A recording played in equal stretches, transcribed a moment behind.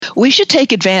we should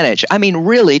take advantage,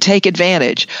 really take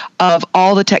advantage of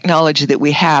all the technology that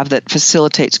we have that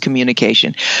facilitates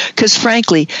communication. Because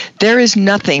frankly, there is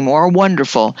nothing more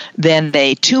wonderful than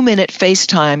a 2-minute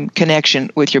FaceTime connection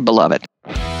with your beloved.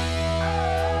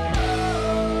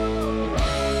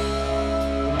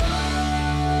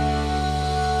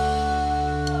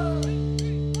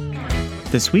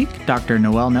 This week, Dr.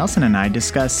 Noelle Nelson and I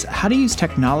discuss how to use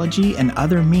technology and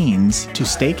other means to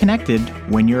stay connected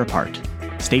when you're apart.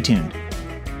 Stay tuned.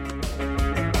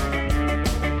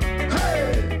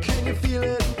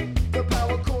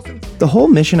 The whole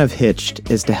mission of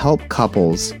Hitched is to help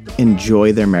couples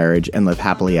enjoy their marriage and live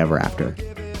happily ever after.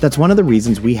 That's one of the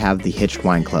reasons we have the Hitched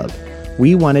Wine Club.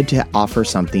 We wanted to offer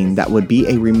something that would be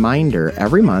a reminder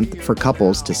every month for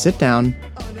couples to sit down,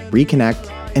 reconnect,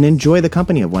 and enjoy the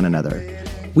company of one another.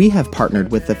 We have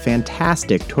partnered with the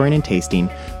fantastic Touring and Tasting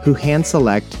who hand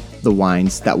select the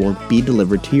wines that will be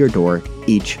delivered to your door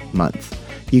each month.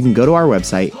 You can go to our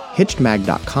website,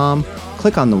 hitchedmag.com,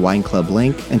 click on the Wine Club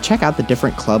link, and check out the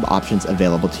different club options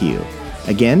available to you.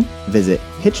 Again, visit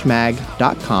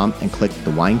hitchedmag.com and click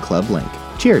the Wine Club link.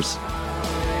 Cheers!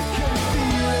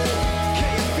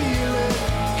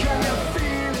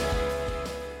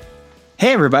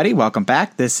 Hey everybody, welcome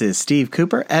back. This is Steve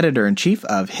Cooper, editor-in-chief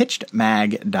of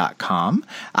hitchedmag.com.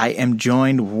 I am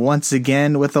joined once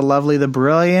again with the lovely, the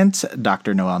brilliant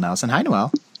Dr. Noelle Nelson. Hi,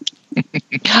 Noelle.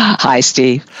 Hi,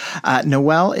 Steve.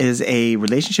 Noelle is a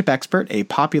relationship expert, a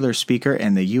popular speaker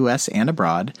in the U.S. and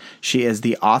abroad. She is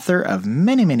the author of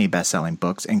many, many best-selling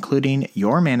books, including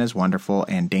Your Man is Wonderful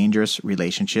and Dangerous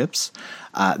Relationships.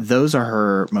 Those are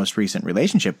her most recent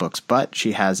relationship books, but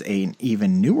she has an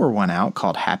even newer one out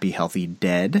called Happy, Healthy,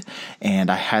 Dead,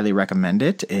 and I highly recommend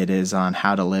it. It is on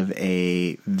how to live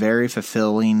a very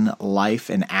fulfilling life,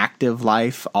 an active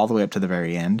life, all the way up to the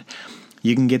very end.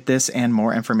 You can get this and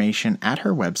more information at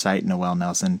her website,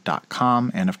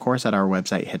 noellenelson.com, and of course at our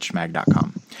website,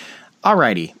 hitchedmag.com.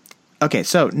 Alrighty. Okay,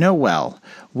 so Noelle,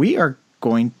 we are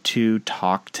going to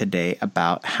talk today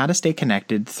about how to stay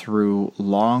connected through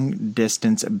long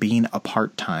distance being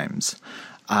apart times.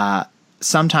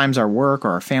 Sometimes our work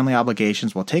or our family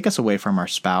obligations will take us away from our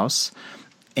spouse,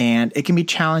 and it can be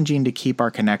challenging to keep our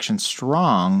connection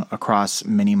strong across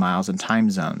many miles and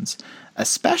time zones,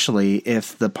 especially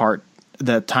if the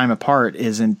time apart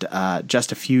isn't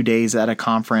just a few days at a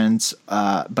conference,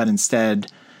 but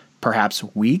instead perhaps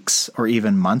weeks or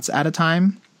even months at a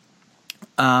time.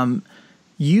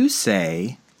 You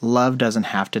say love doesn't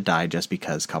have to die just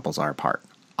because couples are apart,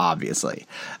 obviously.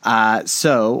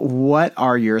 So what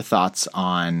are your thoughts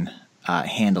on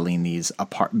handling these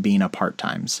being apart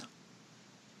times?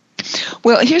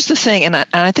 Well, here's the thing, and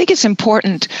I think it's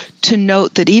important to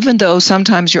note that even though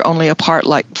sometimes you're only apart,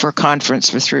 like for a conference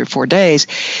for 3 or 4 days,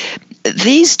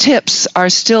 these tips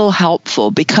are still helpful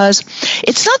because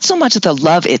it's not so much that the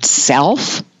love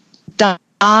itself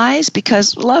dies,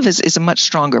 because love is a much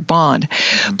stronger bond,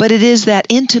 but it is that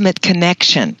intimate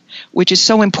connection, which is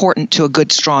so important to a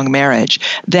good, strong marriage,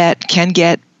 that can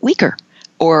get weaker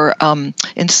or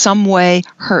in some way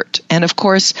hurt. And of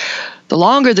course, the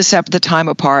longer the time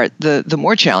apart, the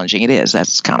more challenging it is.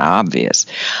 That's kind of obvious.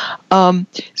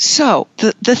 So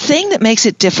the thing that makes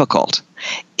it difficult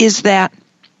is that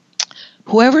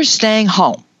whoever's staying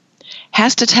home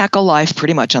has to tackle life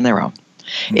pretty much on their own.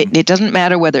 It doesn't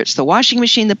matter whether it's the washing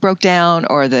machine that broke down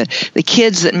or the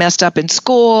kids that messed up in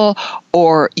school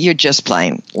or you're just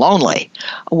plain lonely.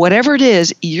 Whatever it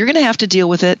is, you're going to have to deal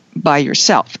with it by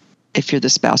yourself if you're the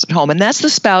spouse at home. And that's the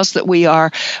spouse that we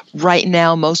are right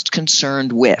now most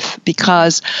concerned with,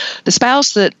 because the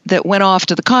spouse that went off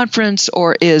to the conference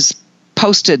or is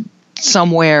posted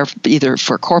somewhere, either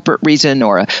for a corporate reason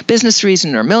or a business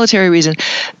reason or a military reason,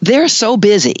 they're so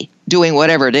busy doing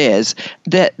whatever it is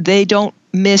that they don't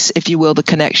miss, if you will, the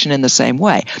connection in the same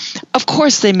way. Of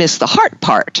course, they miss the heart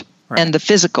part and the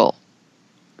physical,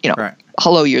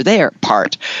 hello, you're there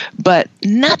part, but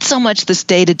not so much this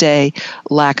day-to-day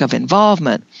lack of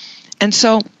involvement. And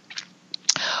so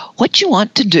what you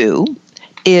want to do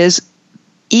is,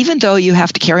 even though you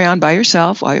have to carry on by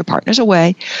yourself while your partner's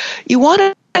away, you want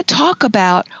to talk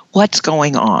about what's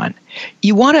going on.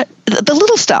 You want the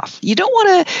little stuff. You don't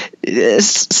want to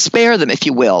spare them, if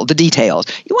you will, the details.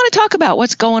 You want to talk about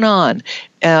what's going on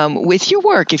with your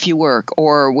work, if you work,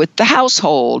 or with the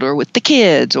household, or with the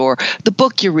kids, or the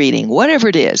book you're reading, whatever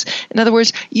it is. In other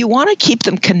words, you want to keep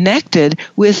them connected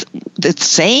with the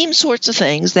same sorts of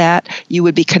things that you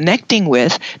would be connecting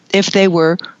with if they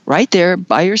were right there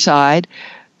by your side,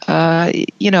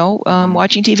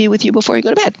 watching TV with you before you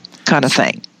go to bed, kind of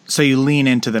thing. So you lean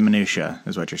into the minutia,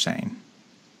 is what you're saying.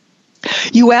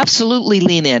 You absolutely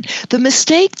lean in. The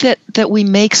mistake that we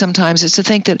make sometimes is to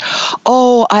think that,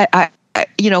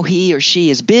 he or she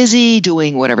is busy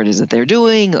doing whatever it is that they're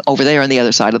doing over there on the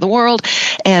other side of the world,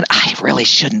 and I really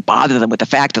shouldn't bother them with the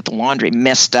fact that the laundry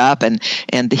messed up and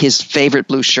his favorite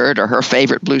blue shirt or her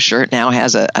favorite blue shirt now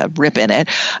has a rip in it.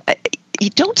 You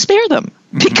don't spare them,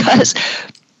 because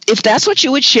if that's what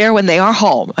you would share when they are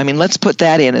home, I mean, let's put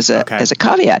that in as a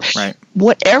caveat. Right.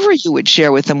 Whatever you would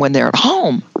share with them when they're at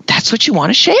home, that's what you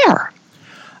want to share.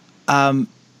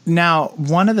 Now,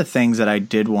 one of the things that I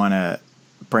did want to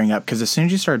bring up, because as soon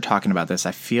as you started talking about this,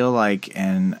 I feel like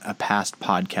in a past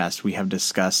podcast we have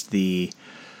discussed the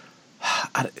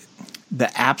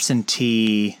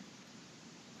absentee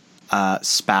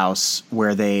spouse,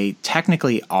 where they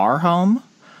technically are home,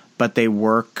 but they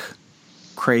work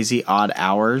crazy odd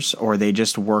hours, or they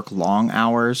just work long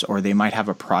hours, or they might have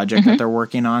a project that they're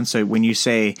working on. So when you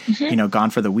say, gone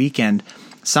for the weekend,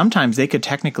 sometimes they could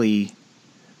technically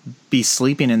be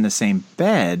sleeping in the same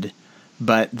bed,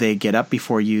 but they get up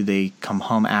before you, they come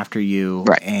home after you,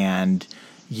 right, and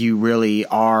you really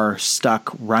are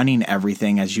stuck running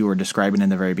everything as you were describing in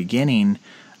the very beginning.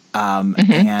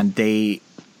 And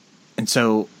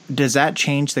so does that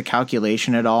change the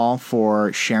calculation at all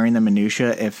for sharing the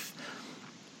minutia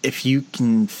if you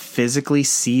can physically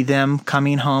see them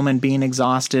coming home and being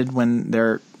exhausted when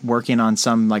they're working on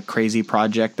some like crazy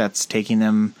project that's taking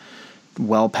them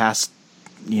well past,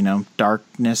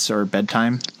 darkness or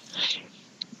bedtime?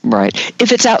 Right.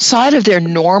 If it's outside of their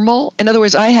normal, in other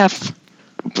words, I have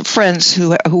friends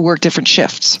who work different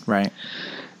shifts. Right.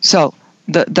 So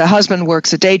the husband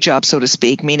works a day job, so to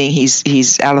speak, meaning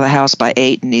he's out of the house by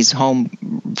 8 and he's home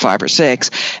 5 or 6,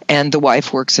 and the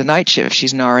wife works a night shift.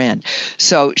 She's an RN.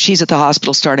 So she's at the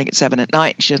hospital starting at 7 at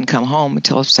night, and she doesn't come home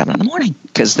until 7 in the morning,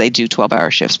 because they do 12-hour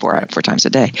shifts four times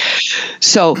a day.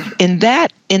 So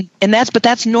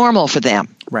that's normal for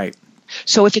them. Right.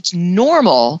 So if it's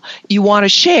normal, you want to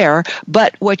share,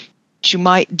 but what you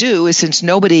might do is, since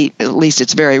nobody, at least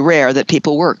it's very rare that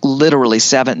people work literally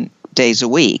 7 days a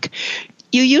week,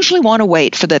 you usually want to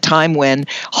wait for the time when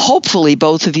hopefully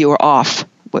both of you are off,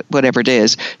 whatever it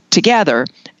is, together,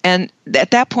 and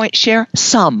at that point share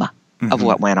some of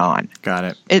what went on.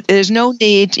 Got it. There's no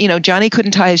need, Johnny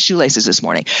couldn't tie his shoelaces this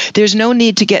morning. There's no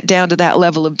need to get down to that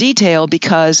level of detail,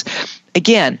 because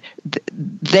again,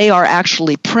 they are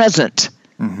actually present.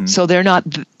 So they're not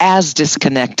as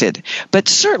disconnected. But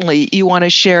certainly you want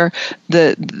to share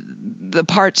the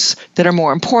parts that are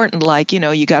more important, like,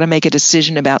 you got to make a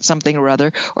decision about something or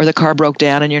other, or the car broke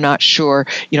down and you're not sure,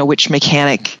 which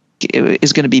mechanic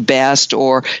is going to be best,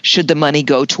 or should the money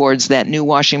go towards that new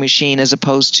washing machine as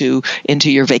opposed to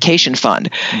into your vacation fund.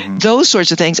 Those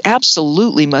sorts of things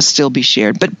absolutely must still be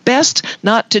shared, but best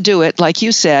not to do it, like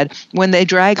you said, when they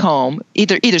drag home,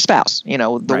 either spouse,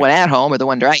 the one at home or the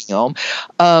one dragging home,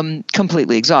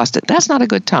 completely exhausted. That's not a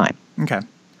good time. Okay.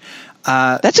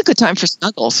 That's a good time for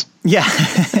snuggles. Yeah.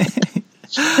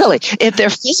 Really, if they're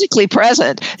physically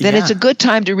present, then it's a good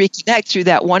time to reconnect through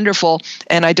that wonderful,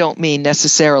 and I don't mean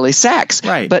necessarily sex,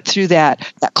 but through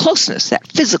that closeness, that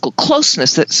physical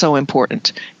closeness that's so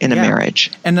important in a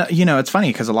marriage. And, it's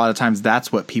funny, because a lot of times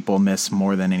that's what people miss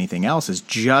more than anything else, is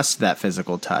just that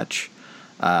physical touch.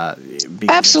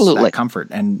 Absolutely. That comfort.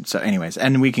 And so anyways,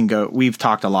 and we've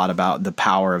talked a lot about the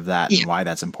power of that and why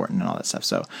that's important and all that stuff.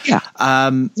 So,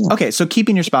 okay. So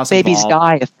keeping your spouse involved. Babies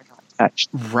die if they're not touched.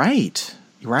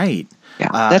 Right. Yeah.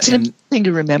 That's an important thing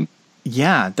to remember.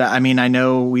 Yeah. I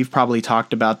know we've probably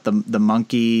talked about the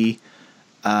monkey,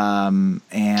 and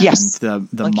the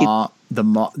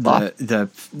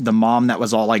mom that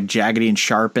was all like jaggedy and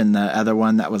sharp, and the other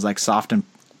one that was like soft and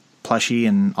plushy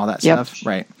and all that stuff.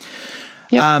 Right.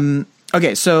 Yep.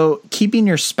 Okay, so keeping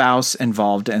your spouse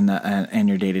involved in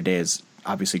your day-to-day is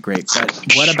obviously great. But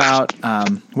what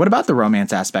about the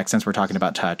romance aspect, since we're talking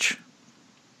about touch?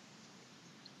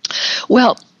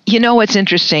 Well, what's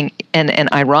interesting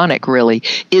and ironic, really,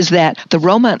 is that the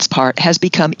romance part has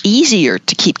become easier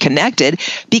to keep connected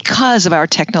because of our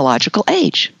technological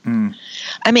age.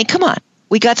 I mean, come on.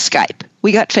 We got Skype.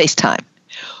 We got FaceTime.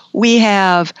 We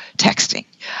have texting.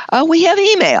 We have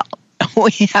email.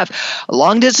 We have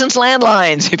long-distance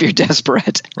landlines if you're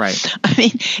desperate. Right. I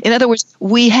mean, in other words,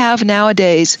 we have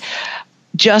nowadays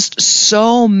just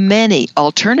so many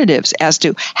alternatives as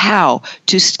to how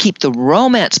to keep the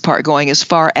romance part going as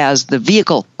far as the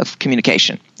vehicle of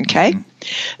communication, okay?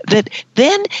 That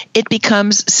then it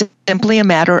becomes simply a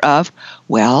matter of,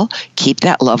 keep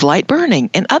that love light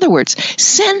burning. In other words,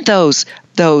 send those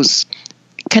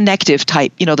connective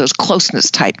type, those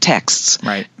closeness type texts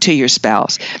to your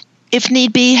spouse. if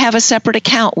need be, have a separate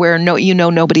account where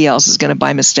nobody else is going to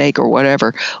by mistake or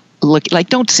whatever. Look, like,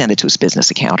 don't send it to his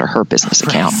business account or her business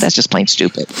account. That's just plain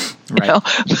stupid. Right. You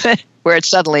know? Where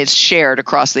it's shared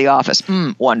across the office.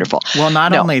 Wonderful. Well,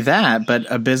 not only that, but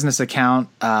a business account,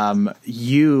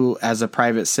 you as a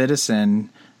private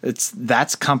citizen,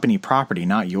 that's company property,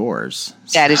 not yours.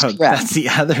 That is correct. That's the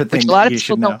other thing which a lot of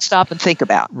people don't stop and think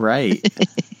about. Right.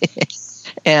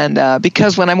 And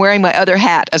because when I'm wearing my other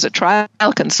hat as a trial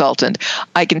consultant,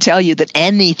 I can tell you that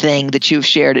anything that you've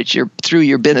shared through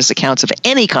your business accounts of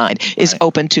any kind is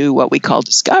open to what we call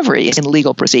discovery in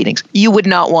legal proceedings. You would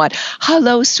not want,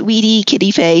 hello, sweetie,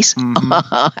 kitty face,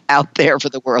 out there for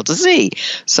the world to see.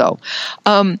 So,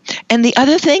 and the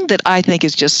other thing that I think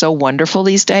is just so wonderful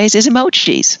these days is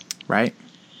emojis. Right.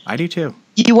 I do too.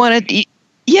 You want to,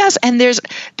 yes, and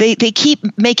they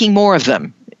keep making more of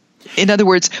them. In other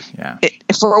words,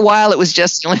 for a while it was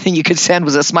just the only thing you could send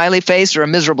was a smiley face or a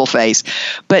miserable face.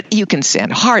 But you can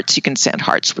send hearts. You can send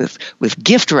hearts with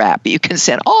gift wrap. You can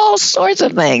send all sorts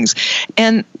of things.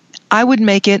 And I would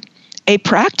make it a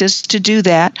practice to do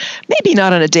that, maybe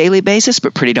not on a daily basis,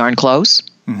 but pretty darn close.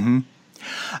 Mm-hmm.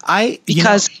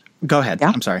 Go ahead. Yeah?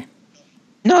 I'm sorry.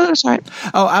 No, that's all right.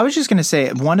 Oh, I was just going to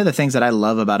say, one of the things that I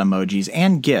love about emojis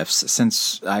and GIFs,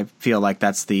 since I feel like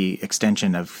that's the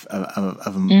extension of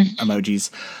emojis,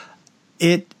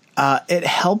 it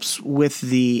helps with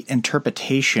the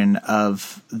interpretation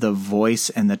of the voice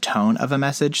and the tone of a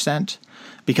message sent.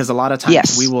 Because a lot of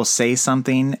times we will say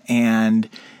something and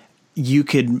you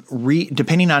could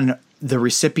depending on the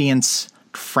recipient's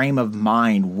frame of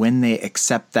mind when they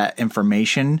accept that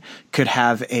information, could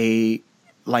have a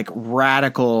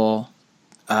radical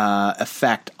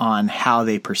effect on how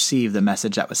they perceive the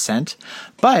message that was sent.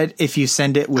 But if you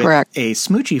send it with a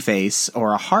smoochy face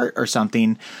or a heart or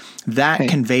something, that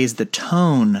conveys the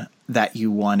tone that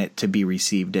you want it to be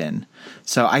received in.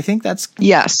 So I think that's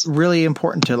really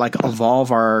important to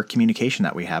evolve our communication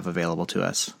that we have available to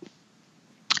us.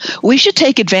 We should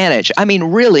take advantage,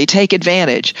 really take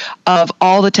advantage of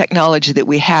all the technology that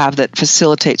we have that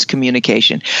facilitates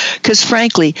communication. Because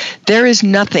frankly, there is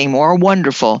nothing more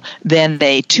wonderful than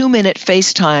a 2-minute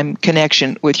FaceTime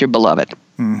connection with your beloved.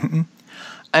 Mm-hmm.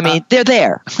 They're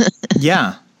there.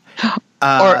 Yeah.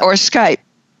 Or Skype,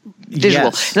 visual.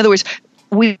 Yes. In other words,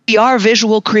 we are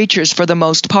visual creatures for the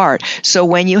most part. So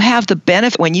when you have the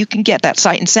benefit, when you can get that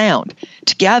sight and sound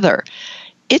together,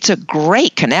 it's a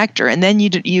great connector. And then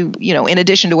you in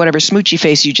addition to whatever smoochy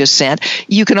face you just sent,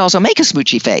 you can also make a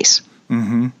smoochy face.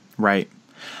 Mm-hmm. Right.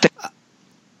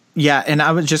 And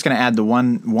I was just going to add the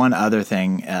one other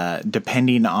thing,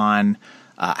 depending on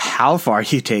how far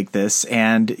you take this.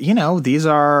 And, these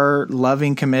are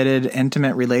loving, committed,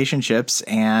 intimate relationships,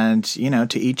 and,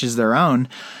 to each is their own.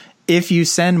 If you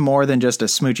send more than just a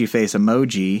smoochy face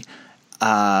emoji,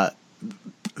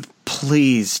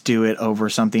 please do it over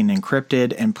something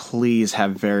encrypted, and please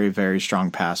have very, very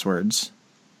strong passwords.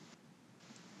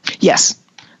 Yes,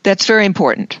 that's very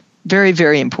important. Very,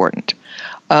 very important.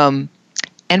 And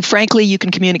frankly, you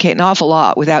can communicate an awful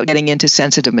lot without getting into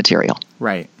sensitive material.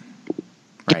 Right.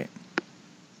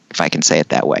 If I can say it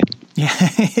that way. Yeah.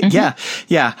 Mm-hmm.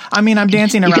 Yeah. I'm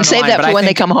dancing around. You can save that for when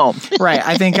they come home. Right.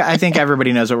 I think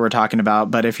everybody knows what we're talking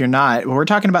about. But if you're not, we're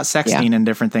talking about sexting and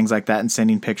different things like that, and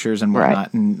sending pictures and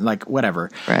whatnot, and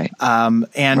whatever. Right.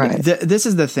 This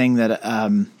is the thing that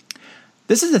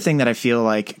I feel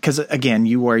like, because again,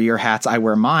 you wear your hats, I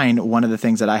wear mine. One of the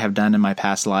things that I have done in my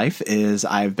past life is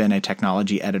I've been a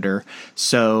technology editor.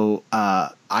 So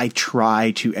I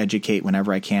try to educate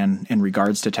whenever I can in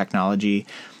regards to technology.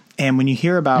 And when you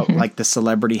hear about the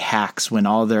celebrity hacks, when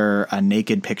all their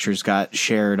naked pictures got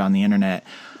shared on the internet,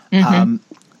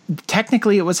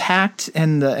 technically it was hacked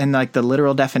in the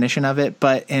literal definition of it.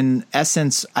 But in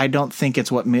essence, I don't think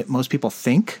it's what most people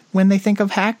think when they think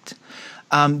of hacked.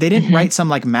 They didn't write some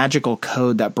magical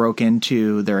code that broke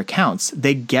into their accounts.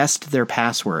 They guessed their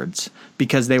passwords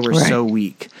because they were so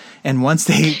weak. And once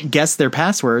they guessed their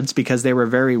passwords because they were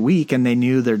very weak and they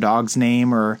knew their dog's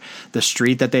name or the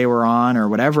street that they were on or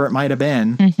whatever it might have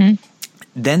been,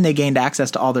 then they gained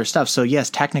access to all their stuff. So yes,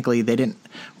 technically they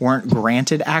weren't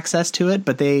granted access to it,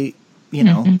 but they,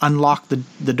 unlocked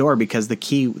the door because the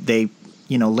key, they,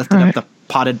 lifted up the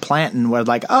potted plant and were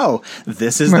like, oh,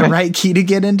 this is the right key to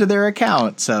get into their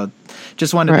account. So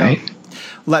just wanted to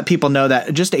let people know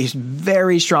that just a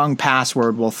very strong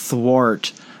password will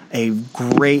thwart a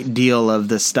great deal of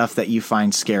the stuff that you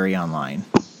find scary online.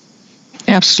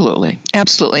 Absolutely.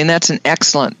 And that's an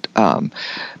excellent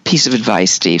piece of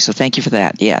advice, Steve. So thank you for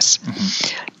that. Yes.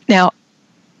 Now,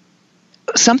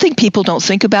 something people don't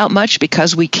think about much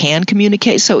because we can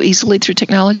communicate so easily through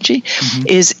technology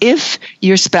is if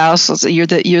your spouse, you're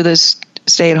the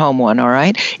stay-at-home one, all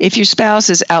right? If your spouse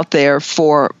is out there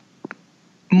for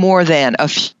more than a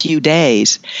few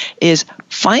days, is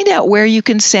find out where you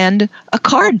can send a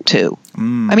card to.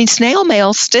 I mean, snail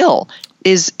mail still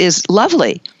is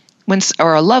lovely,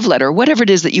 or a love letter, whatever it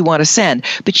is that you want to send.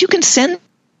 But you can send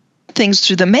things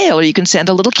through the mail, or you can send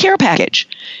a little care package.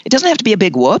 It doesn't have to be a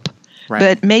big whoop. Right.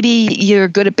 But maybe you're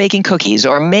good at baking cookies,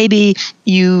 or maybe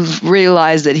you've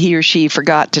realized that he or she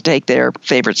forgot to take their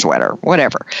favorite sweater,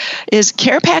 whatever.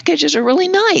 Care packages are really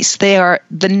nice. The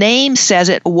name says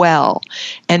it well,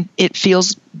 and it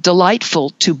feels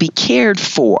delightful to be cared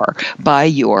for by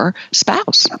your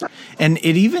spouse. And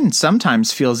it even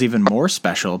sometimes feels even more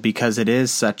special because it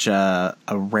is such a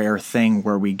rare thing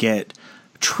where we get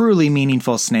truly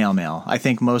meaningful snail mail. I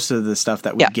think most of the stuff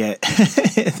that we get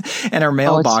in our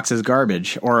mailbox is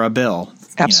garbage or a bill.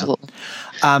 Absolutely.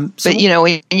 But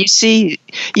when you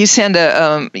send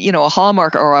a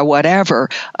Hallmark or a whatever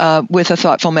with a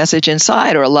thoughtful message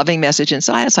inside or a loving message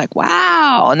inside, it's like,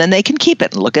 wow. And then they can keep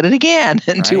it and look at it again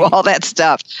and do all that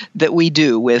stuff that we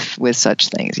do with such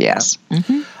things. Yes.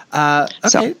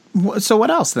 Okay. So what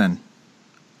else then?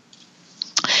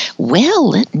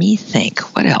 Well, let me think.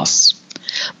 What else?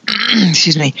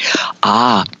 Excuse me.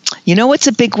 What's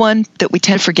a big one that we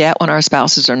tend to forget when our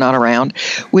spouses are not around,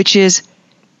 which is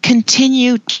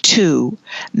continue to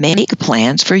make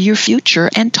plans for your future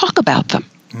and talk about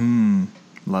them.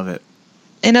 Love it.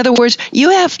 In other words,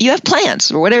 you have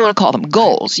plans, or whatever you want to call them,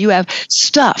 goals. You have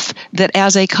stuff that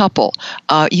as a couple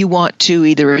you want to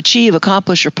either achieve,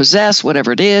 accomplish, or possess,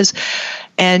 whatever it is,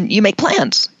 and you make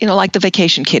plans, like the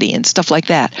vacation kitty and stuff like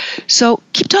that. So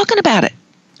keep talking about it.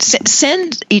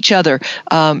 Send each other,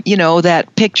 that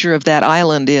picture of that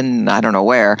island in I don't know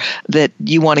where that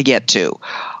you want to get to,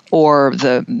 or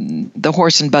the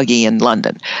horse and buggy in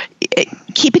London.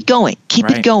 Keep it going. Keep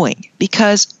it going,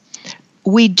 because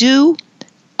we do,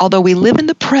 although we live in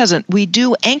the present, we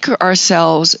do anchor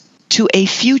ourselves to a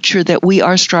future that we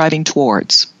are striving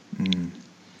towards.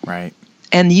 Right.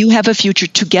 And you have a future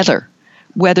together.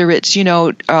 Whether it's, it's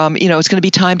going to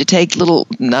be time to take no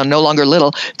longer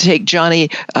little, to take Johnny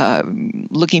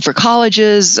looking for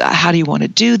colleges. How do you want to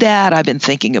do that? I've been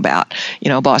thinking about,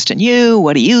 Boston U.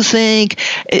 What do you think?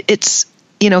 It's,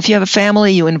 if you have a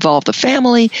family, you involve the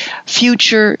family,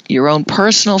 future, your own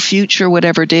personal future,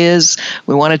 whatever it is.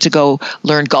 We wanted to go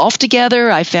learn golf together.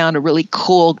 I found a really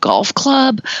cool golf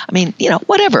club. I mean,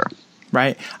 whatever.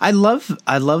 Right. I love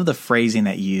the phrasing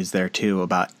that you use there too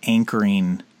about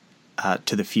anchoring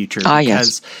to the future,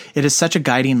 because it is such a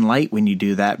guiding light when you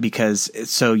do that, because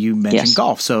so you mentioned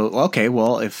golf. So, okay,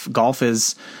 well, if golf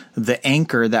is the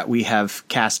anchor that we have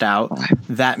cast out,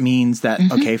 that means that,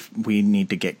 okay, we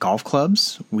need to get golf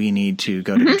clubs. We need to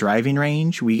go to the driving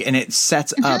range. And it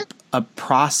sets up a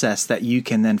process that you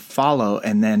can then follow.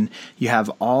 And then you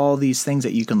have all these things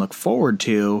that you can look forward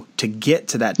to get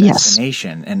to that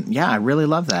destination. And I really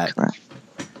love that.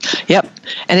 Yep.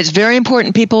 And it's very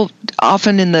important. People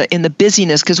often in the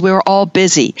busyness, because we're all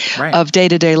busy of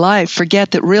day-to-day life,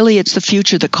 forget that really it's the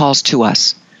future that calls to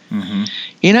us.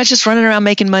 You're not just running around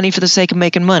making money for the sake of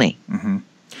making money.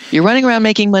 You're running around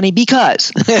making money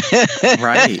because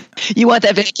you want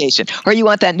that vacation, or you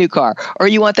want that new car, or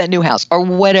you want that new house, or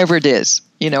whatever it is,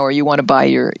 or you want to buy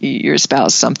your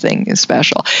spouse something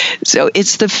special. So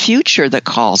it's the future that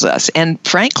calls us. And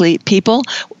frankly, people,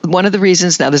 one of the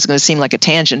reasons, now this is going to seem like a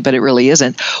tangent, but it really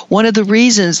isn't. One of the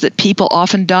reasons that people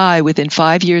often die within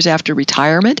 5 years after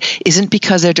retirement isn't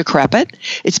because they're decrepit.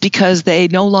 It's because they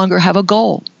no longer have a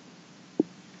goal.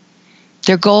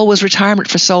 Their goal was retirement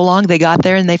for so long, they got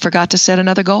there and they forgot to set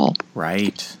another goal.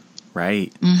 Right.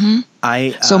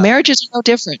 So marriages are no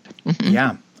different.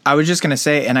 Yeah. I was just going to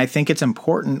say, and I think it's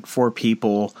important for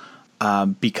people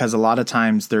because a lot of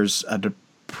times there's a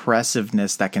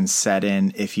depressiveness that can set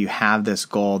in if you have this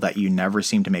goal that you never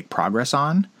seem to make progress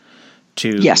on,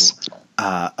 to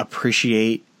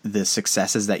appreciate the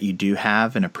successes that you do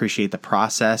have and appreciate the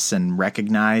process and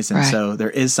recognize. And so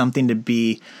there is something to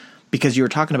be, because you were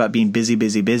talking about being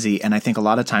busy. And I think a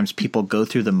lot of times people go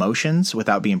through the motions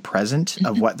without being present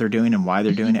of what they're doing and why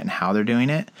they're doing it and how they're doing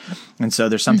it. And so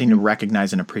there's something to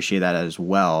recognize and appreciate that as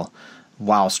well,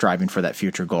 while striving for that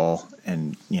future goal.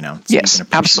 And, so you can appreciate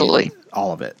absolutely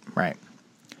all of it. Right.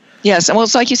 Yes. And well,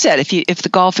 it's like you said, if the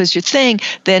golf is your thing,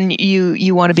 then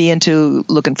you want to be into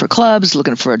looking for clubs,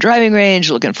 looking for a driving range,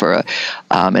 looking for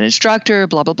an instructor,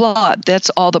 blah, blah, blah. That's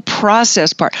all the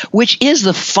process part, which is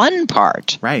the fun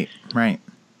part. Right.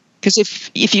 Because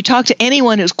if you talk to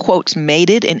anyone who's, quotes, made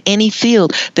it in any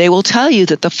field, they will tell you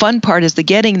that the fun part is the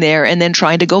getting there and then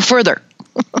trying to go further.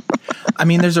 I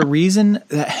mean, there's a reason.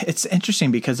 It's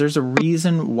interesting because there's a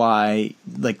reason why,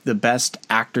 like, the best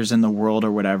actors in the world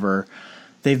or whatever,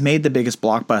 they've made the biggest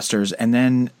blockbusters, and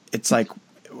then it's like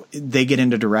they get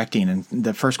into directing, and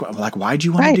the first, like, why'd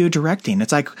you want to do directing?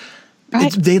 It's like,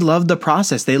 they love the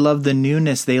process. They love the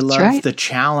newness. They love the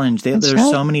challenge. There's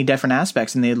so many different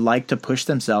aspects, and they like to push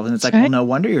themselves. And it's like, well, no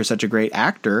wonder you're such a great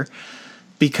actor,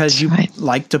 because you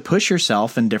like to push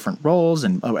yourself in different roles.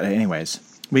 And anyways,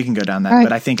 we can go down that,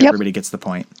 but I think everybody gets the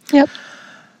point. Yep.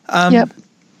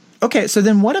 Okay, so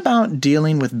then what about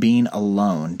dealing with being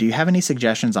alone? Do you have any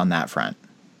suggestions on that front?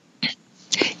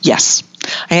 Yes,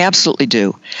 I absolutely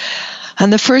do.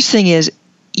 And the first thing is,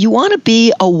 you want to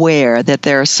be aware that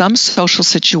there are some social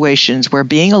situations where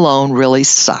being alone really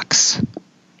sucks,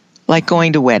 like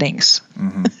going to weddings.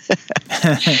 Mm-hmm.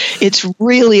 It's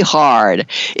really hard.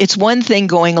 It's one thing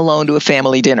going alone to a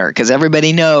family dinner because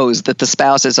everybody knows that the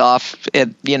spouse is off,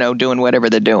 doing whatever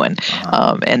they're doing,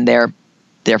 and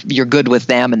you're good with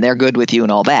them and they're good with you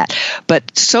and all that.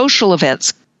 But social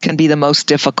events can be the most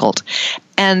difficult,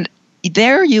 and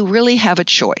there you really have a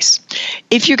choice.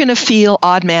 If you're going to feel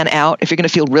odd man out, if you're going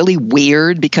to feel really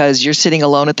weird because you're sitting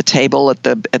alone at the table at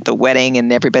the wedding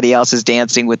and everybody else is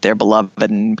dancing with their beloved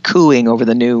and cooing over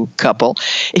the new couple,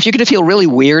 if you're going to feel really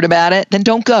weird about it, then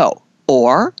don't go.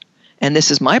 Or, and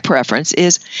this is my preference,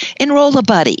 is enroll a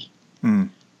buddy.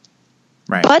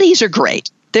 Right. Buddies are great.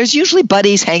 There's usually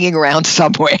buddies hanging around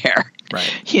somewhere.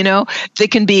 Right. There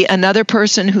can be another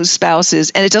person whose spouse is,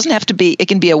 and it doesn't have to be, it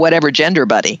can be a whatever gender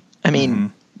buddy. I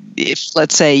mean, if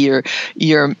let's say your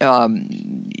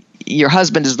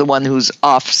husband is the one who's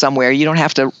off somewhere, you don't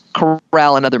have to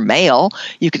corral another male.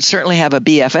 You can certainly have a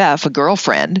BFF, a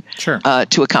girlfriend,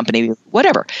 to accompany you,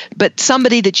 whatever. But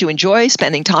somebody that you enjoy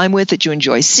spending time with, that you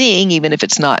enjoy seeing, even if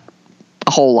it's not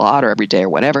a whole lot or every day or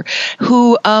whatever,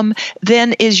 who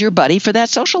then is your buddy for that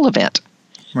social event.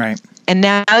 Right. And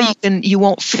now you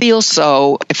won't feel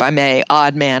so, if I may,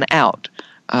 odd man out.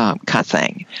 Kind of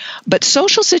thing. But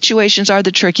social situations are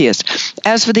the trickiest.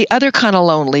 As for the other kind of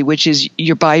lonely, which is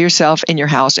you're by yourself in your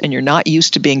house and you're not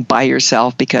used to being by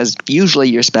yourself because usually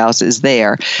your spouse is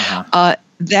there,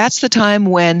 that's the time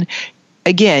when,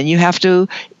 again, you have to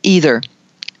either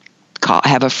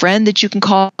have a friend that you can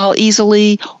call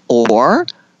easily, or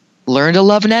learn to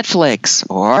love Netflix,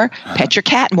 or pet your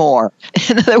cat more.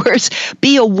 In other words,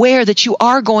 be aware that you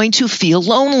are going to feel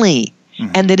lonely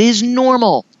and that is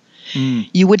normal.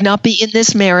 You would not be in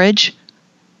this marriage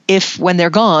if, when they're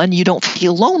gone, you don't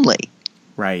feel lonely.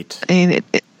 Right. I mean,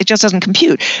 it just doesn't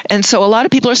compute. And so a lot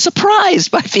of people are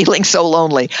surprised by feeling so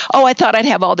lonely. Oh, I thought I'd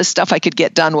have all this stuff I could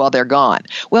get done while they're gone.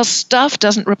 Well, stuff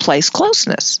doesn't replace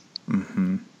closeness.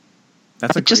 Mm-hmm.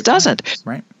 It just doesn't.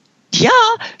 Right. Yeah.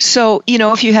 So,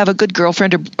 if you have a good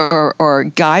girlfriend or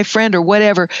guy friend or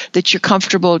whatever that you're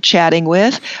comfortable chatting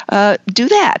with, do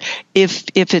that. If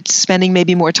it's spending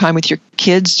maybe more time with your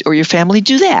kids or your family,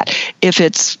 do that. If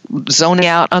it's zoning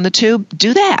out on the tube,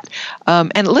 do that.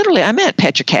 And literally, I meant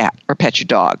pet your cat or pet your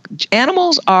dog.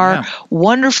 Animals are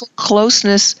wonderful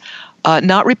closeness,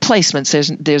 not replacements.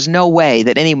 There's no way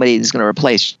that anybody is going to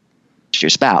replace your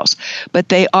spouse. But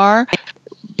they are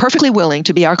perfectly willing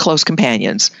to be our close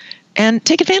companions. And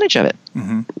take advantage of it.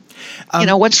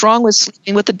 Mm-hmm. What's wrong with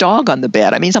sleeping with the dog on the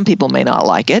bed? I mean, some people may not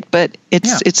like it, but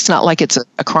it's not like it's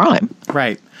a crime.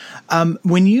 Right. I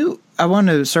want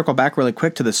to circle back really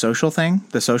quick to the social thing,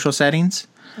 the social settings.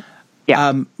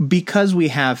 Yeah. Because we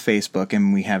have Facebook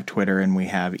and we have Twitter and we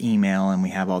have email and we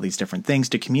have all these different things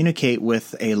to communicate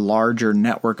with a larger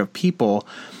network of people,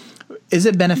 is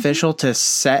it beneficial to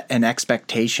set an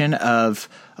expectation of,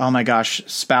 oh my gosh,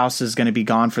 spouse is going to be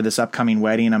gone for this upcoming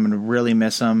wedding. I'm going to really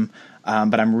miss him,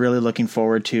 but I'm really looking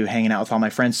forward to hanging out with all my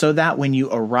friends, so that when you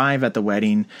arrive at the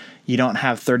wedding, you don't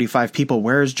have 35 people.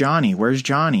 Where's Johnny? Where's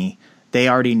Johnny? They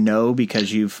already know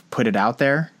because you've put it out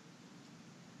there.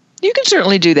 You can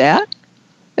certainly do that.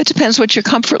 It depends what your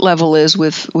comfort level is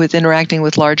with interacting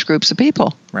with large groups of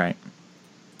people. Right.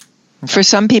 Okay. For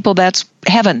some people, that's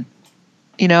heaven.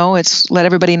 It's let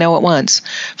everybody know at once.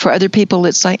 For other people,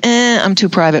 it's like, I'm too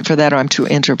private for that, or I'm too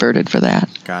introverted for that.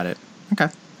 Got it. Okay.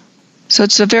 So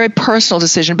it's a very personal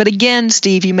decision. But again,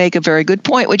 Steve, you make a very good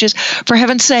point, which is, for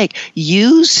heaven's sake,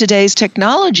 use today's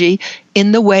technology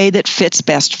in the way that fits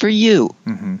best for you.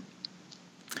 Mm-hmm.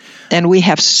 And we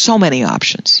have so many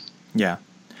options. Yeah.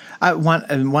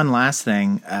 One last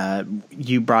thing.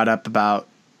 You brought up about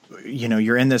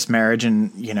you're in this marriage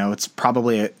and, it's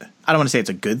probably, I don't want to say it's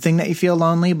a good thing that you feel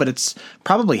lonely, but it's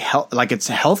probably it's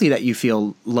healthy that you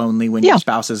feel lonely when your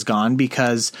spouse is gone,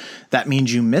 because that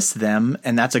means you miss them.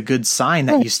 And that's a good sign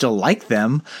that you still like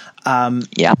them.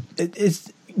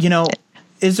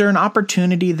 Is there an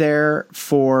opportunity there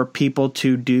for people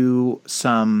to do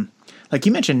some, like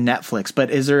you mentioned Netflix,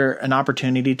 but is there an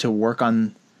opportunity to work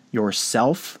on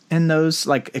yourself in those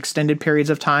like extended periods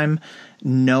of time,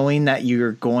 knowing that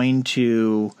you're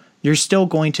still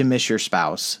going to miss your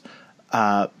spouse?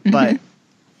 But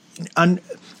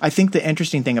I think the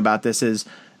interesting thing about this is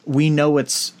we know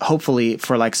it's hopefully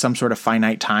for like some sort of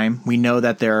finite time. We know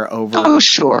that they're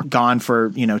gone for,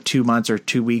 2 months or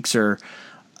 2 weeks or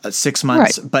 6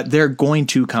 months, but they're going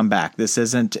to come back. This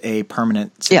isn't a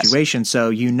permanent situation. Yes.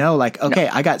 So,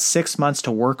 I got 6 months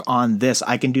to work on this.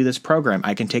 I can do this program.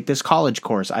 I can take this college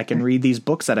course. I can read these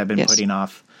books that I've been putting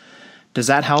off. Does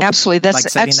that help? Absolutely.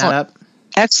 That's setting excellent. That up?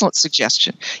 Excellent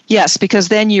suggestion. Yes, because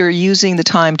then you're using the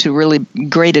time to really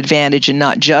great advantage and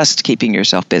not just keeping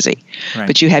yourself busy. Right.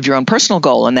 But you have your own personal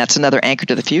goal, and that's another anchor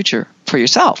to the future for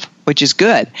yourself, which is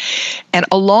good. And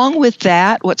along with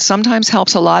that, what sometimes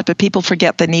helps a lot, but people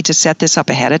forget they need to set this up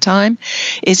ahead of time,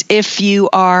 is if you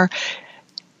have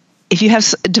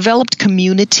developed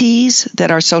communities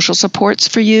that are social supports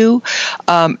for you,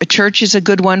 a church is a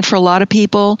good one for a lot of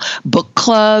people. Book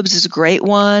clubs is a great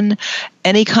one.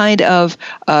 Any kind of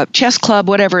chess club,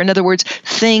 whatever. In other words,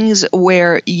 things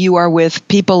where you are with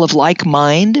people of like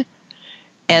mind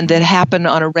and that happen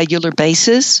on a regular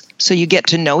basis. So you get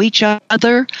to know each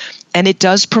other, and it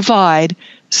does provide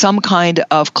some kind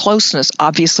of closeness,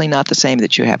 obviously not the same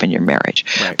that you have in your marriage.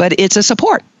 Right. But it's a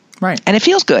support. Right. And it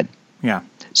feels good. Yeah.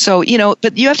 So,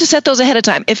 but you have to set those ahead of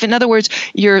time. If, in other words,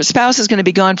 your spouse is going to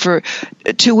be gone for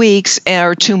 2 weeks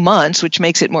or 2 months, which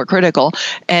makes it more critical,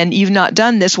 and you've not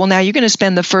done this, well, now you're going to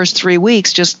spend the first 3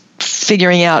 weeks just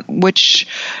figuring out which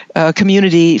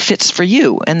community fits for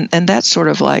you. And that's sort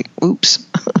of like, oops.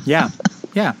 Yeah.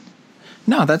 Yeah.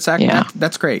 No, that's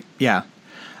great. Yeah.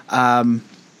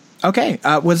 Okay.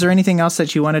 Was there anything else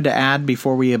that you wanted to add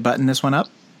before we button this one up?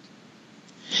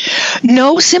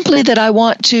 No, simply that I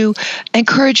want to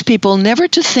encourage people never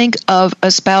to think of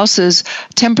a spouse's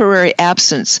temporary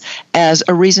absence as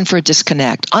a reason for a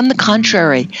disconnect. On the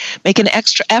contrary, make an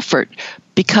extra effort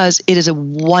because it is a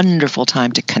wonderful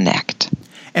time to connect.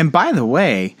 And by the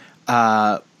way,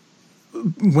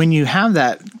 when you have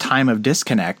that time of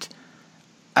disconnect,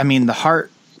 I mean, the heart,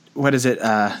 what is it?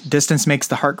 Distance makes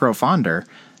the heart grow fonder.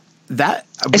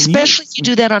 Especially if you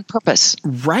do that on purpose.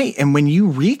 Right. And when you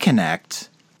reconnect,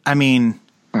 I mean,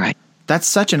 right. That's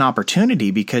such an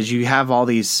opportunity because you have all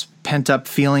these pent up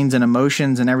feelings and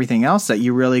emotions and everything else that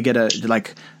you really get to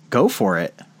go for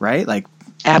it, right? Like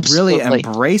Absolutely. Really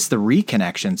embrace the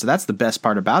reconnection. So that's the best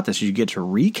part about this. You get to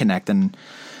reconnect, and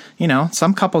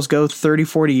some couples go 30,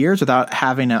 40 years without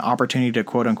having an opportunity to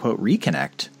quote unquote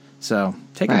reconnect. So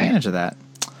take advantage of that.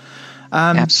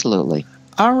 Absolutely.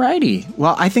 All righty.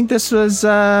 Well, I think this is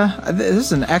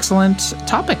an excellent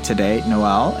topic today,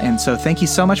 Noelle. And so thank you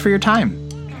so much for your time.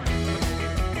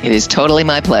 It is totally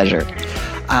my pleasure.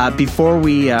 Before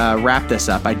we wrap this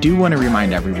up, I do want to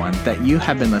remind everyone that you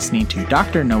have been listening to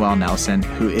Dr. Noelle Nelson,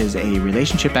 who is a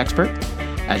relationship expert,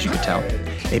 as you could tell,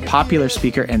 a popular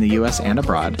speaker in the U.S. and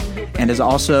abroad, and is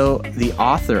also the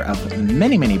author of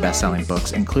many, many best-selling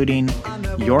books, including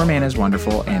Your Man is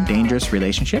Wonderful and Dangerous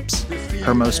Relationships.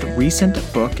 Her most recent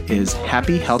book is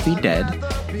Happy, Healthy, Dead.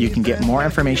 You can get more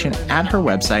information at her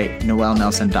website,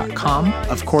 noellenelson.com.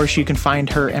 Of course, you can find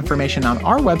her information on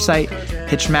our website,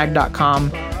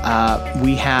 pitchmag.com.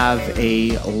 We have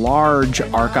a large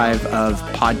archive of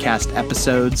podcast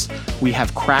episodes. We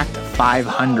have cracked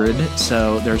 500,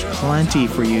 so there's plenty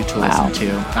for you to listen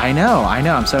to. I know.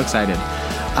 I'm so excited.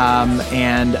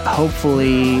 And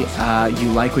hopefully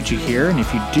you like what you hear. And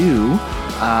if you do,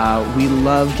 we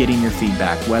love getting your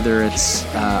feedback, whether it's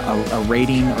a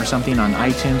rating or something on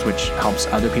iTunes, which helps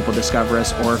other people discover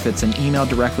us, or if it's an email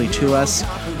directly to us,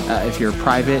 if you're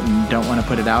private and don't want to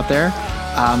put it out there.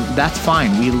 That's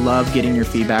fine. We love getting your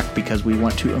feedback because we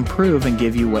want to improve and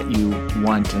give you what you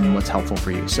want and what's helpful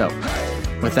for you. So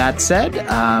with that said,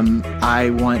 I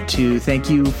want to thank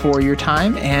you for your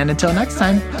time. And until next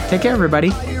time, take care,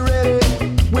 everybody. Are you ready?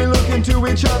 We look into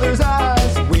each other's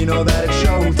eyes. We know that it's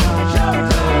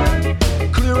showtime.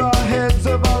 Clear our heads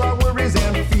of all our worries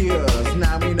and fears.